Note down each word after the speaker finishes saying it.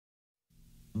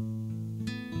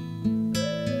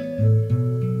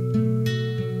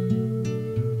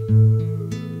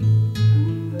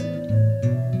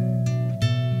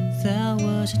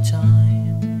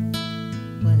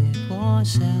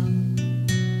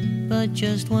but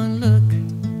just one look,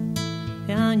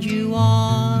 and you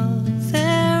are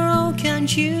there. Oh,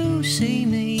 can't you see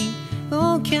me?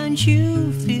 Oh, can't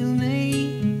you feel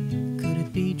me? Could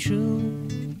it be true?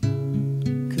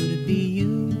 Could it be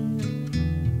you?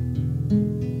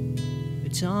 A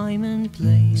time and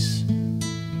place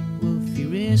where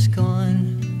fear is gone,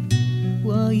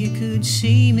 well, you could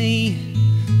see me.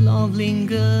 Love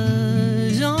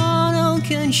lingers on. Oh,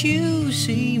 can't you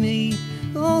see me?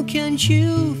 Oh, can't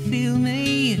you feel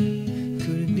me?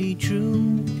 Could it be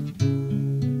true?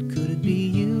 Could it be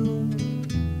you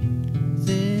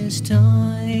this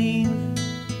time?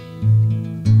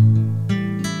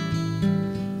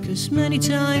 'Cause many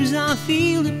times I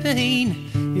feel the pain.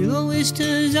 It always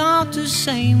turns out the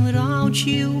same without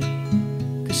you.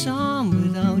 'Cause I'm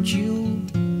without you.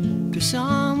 'Cause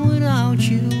I'm without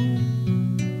you.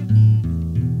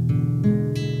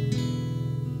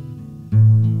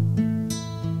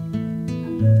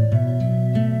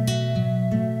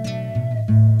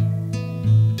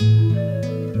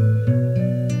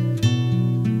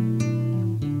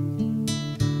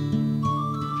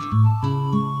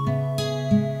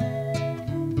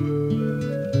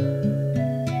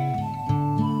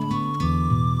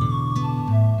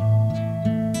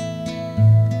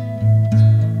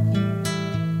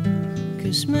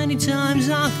 'Cause many times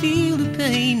I feel the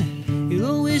pain. It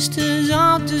always turns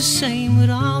out the same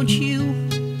without you.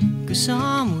 'Cause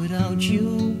I'm without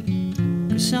you.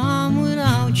 'Cause I'm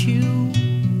without you.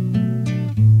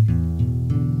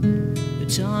 The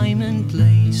time and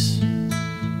place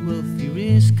where fear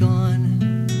is gone,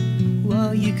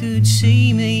 well, you could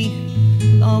see me.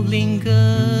 Love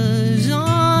lingers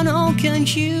on. Oh,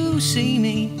 can't you see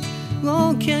me?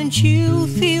 Oh, can't you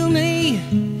feel me?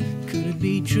 Could it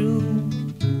be true?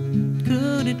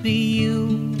 Could it be you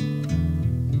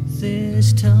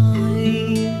this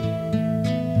time?